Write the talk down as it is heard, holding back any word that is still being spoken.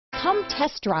Come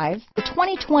test drive the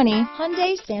 2020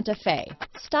 Hyundai Santa Fe.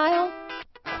 Style,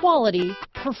 quality,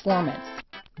 performance,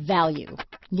 value.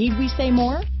 Need we say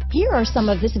more? Here are some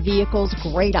of this vehicle's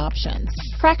great options: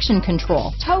 traction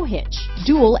control, tow hitch,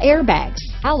 dual airbags,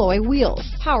 alloy wheels,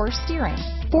 power steering,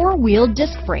 four-wheel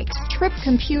disc brakes, trip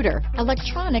computer,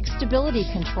 electronic stability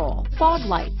control, fog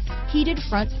lights, heated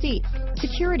front seats,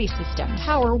 security system,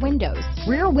 power windows,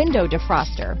 rear window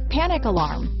defroster, panic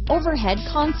alarm, overhead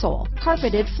console,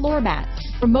 carpeted floor mats,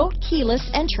 remote keyless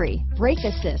entry, brake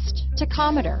assist,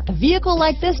 tachometer. A vehicle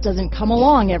like this doesn't come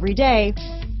along every day.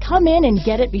 Come in and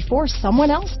get it before someone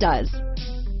else does.